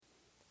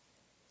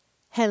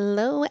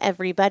Hello,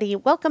 everybody.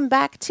 Welcome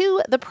back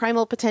to the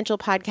Primal Potential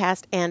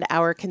Podcast and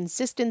our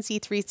Consistency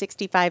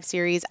 365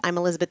 series. I'm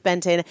Elizabeth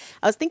Benton.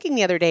 I was thinking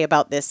the other day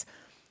about this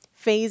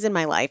phase in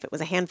my life. It was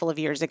a handful of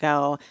years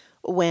ago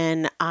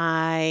when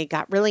I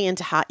got really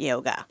into hot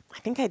yoga. I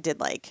think I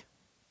did like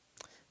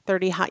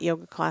 30 hot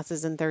yoga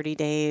classes in 30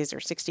 days or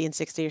 60 and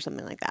 60 or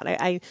something like that.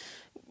 I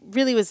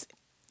really was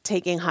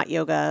taking hot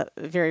yoga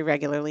very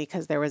regularly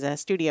because there was a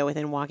studio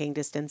within walking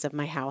distance of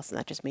my house, and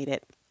that just made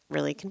it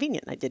really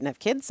convenient. I didn't have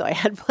kids, so I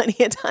had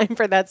plenty of time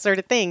for that sort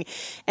of thing.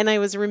 And I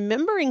was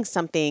remembering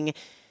something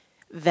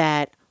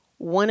that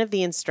one of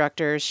the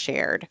instructors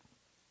shared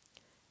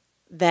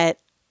that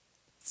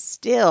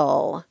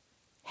still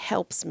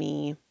helps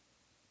me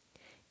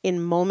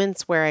in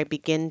moments where I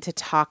begin to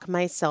talk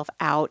myself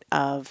out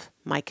of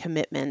my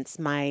commitments,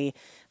 my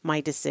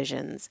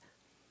decisions.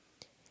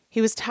 He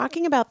was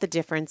talking about the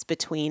difference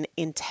between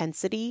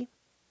intensity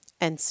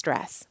and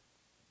stress.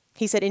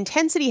 He said,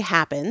 intensity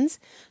happens,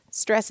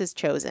 stress is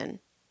chosen.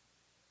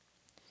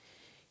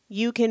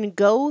 You can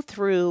go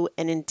through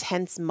an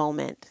intense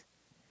moment,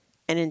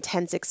 an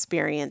intense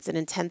experience, an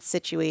intense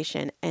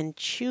situation, and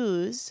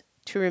choose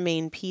to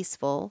remain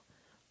peaceful,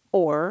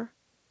 or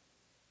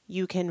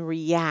you can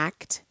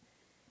react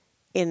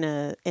in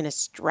a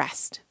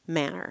stressed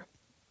manner.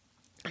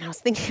 And I was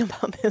thinking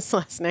about this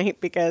last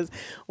night because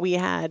we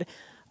had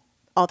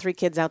all three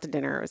kids out to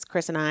dinner. It was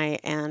Chris and I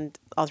and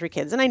all three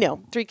kids. And I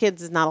know 3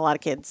 kids is not a lot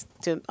of kids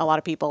to a lot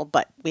of people,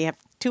 but we have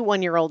 2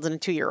 1-year-olds and a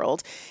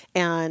 2-year-old.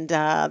 And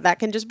that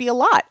can just be a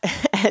lot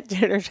at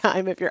dinner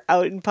time if you're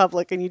out in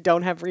public and you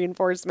don't have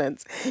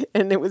reinforcements.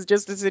 And it was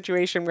just a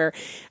situation where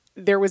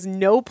there was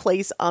no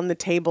place on the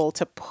table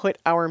to put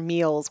our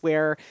meals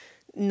where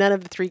none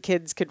of the 3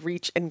 kids could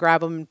reach and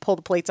grab them and pull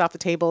the plates off the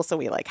table. So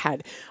we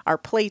had our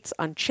plates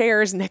on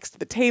chairs next to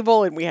the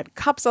table and we had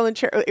cups on the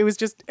chair. It was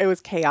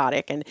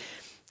chaotic, and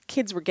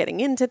kids were getting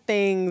into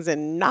things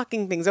and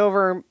knocking things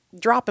over,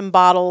 dropping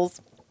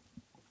bottles.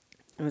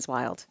 It was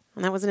wild.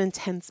 And that was an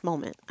intense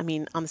moment. I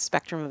mean, on the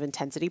spectrum of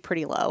intensity,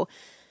 pretty low,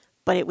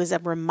 but it was a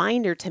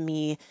reminder to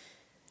me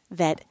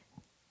that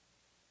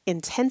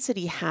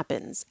intensity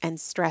happens and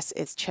stress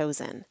is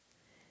chosen.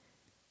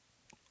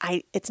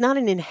 It's not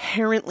an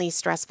inherently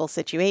stressful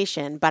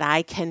situation, but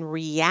I can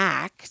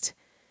react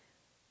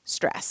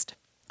stressed.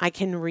 I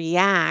can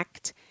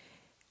react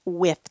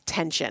with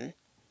tension,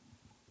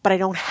 but I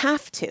don't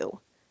have to.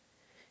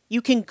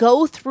 You can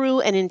go through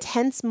an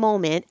intense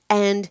moment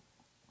and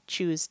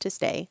choose to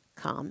stay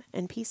calm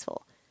and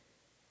peaceful.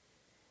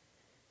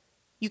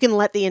 You can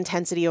let the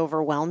intensity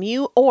overwhelm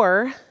you,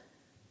 or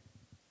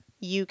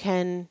you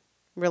can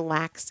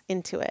relax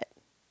into it.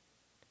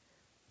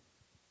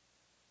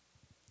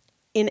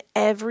 In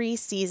every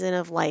season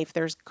of life,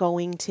 there's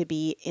going to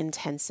be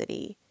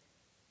intensity,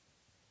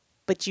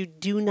 but you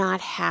do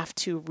not have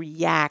to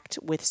react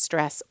with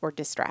stress or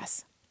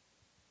distress.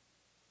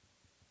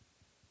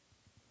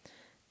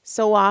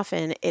 So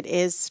often it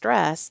is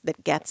stress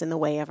that gets in the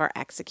way of our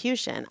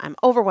execution. I'm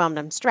overwhelmed,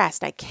 I'm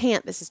stressed, I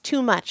can't, this is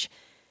too much.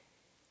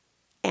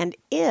 And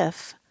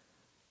if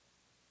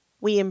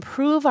we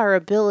improve our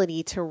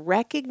ability to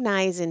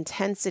recognize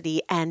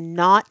intensity and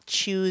not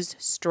choose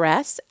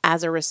stress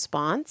as a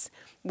response,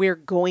 we're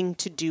going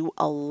to do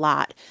a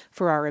lot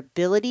for our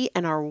ability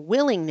and our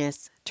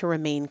willingness to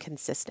remain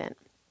consistent.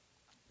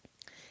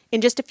 In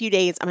just a few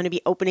days, I'm going to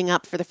be opening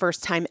up for the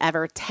first time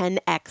ever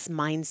 10X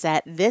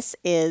Mindset. This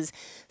is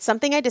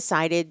something I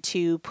decided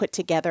to put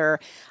together.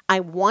 I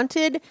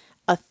wanted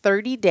a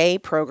 30-day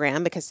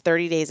program because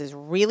 30 days is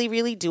really,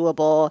 really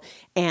doable.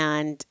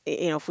 And,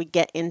 if we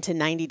get into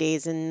 90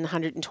 days and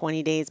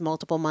 120 days,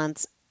 multiple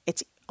months,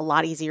 it's a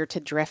lot easier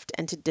to drift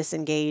and to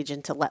disengage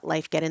and to let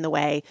life get in the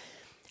way.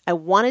 I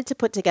wanted to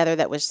put together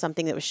that was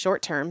something that was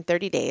short-term,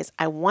 30 days.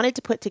 I wanted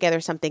to put together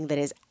something that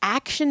is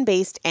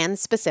action-based and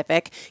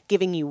specific,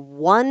 giving you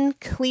one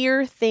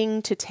clear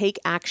thing to take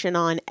action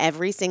on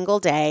every single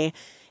day.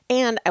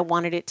 And I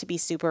wanted it to be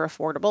super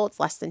affordable.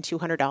 It's less than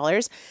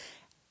 $200.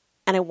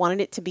 And I wanted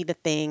it to be the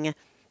thing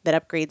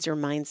that upgrades your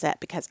mindset,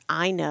 because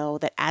I know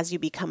that as you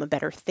become a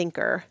better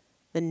thinker,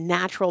 the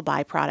natural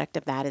byproduct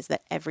of that is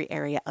that every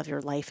area of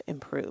your life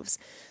improves.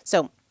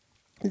 So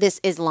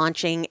this is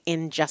launching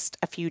in just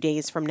a few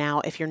days from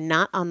now. If you're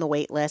not on the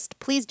wait list,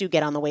 please do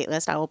get on the wait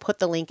list. I will put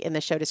the link in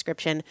the show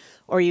description,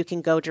 or you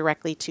can go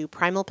directly to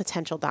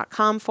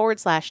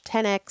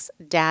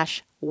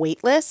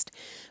primalpotential.com/10x-waitlist.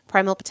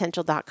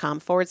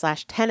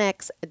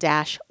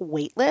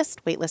 primalpotential.com/10x-waitlist.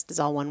 Waitlist is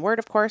all one word,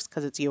 of course,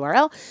 because it's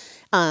URL,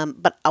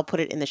 but I'll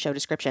put it in the show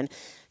description.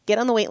 Get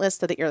on the wait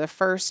list so that you're the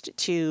first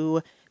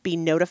to be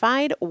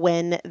notified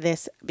when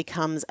this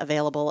becomes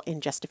available in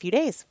just a few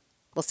days.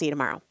 We'll see you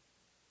tomorrow.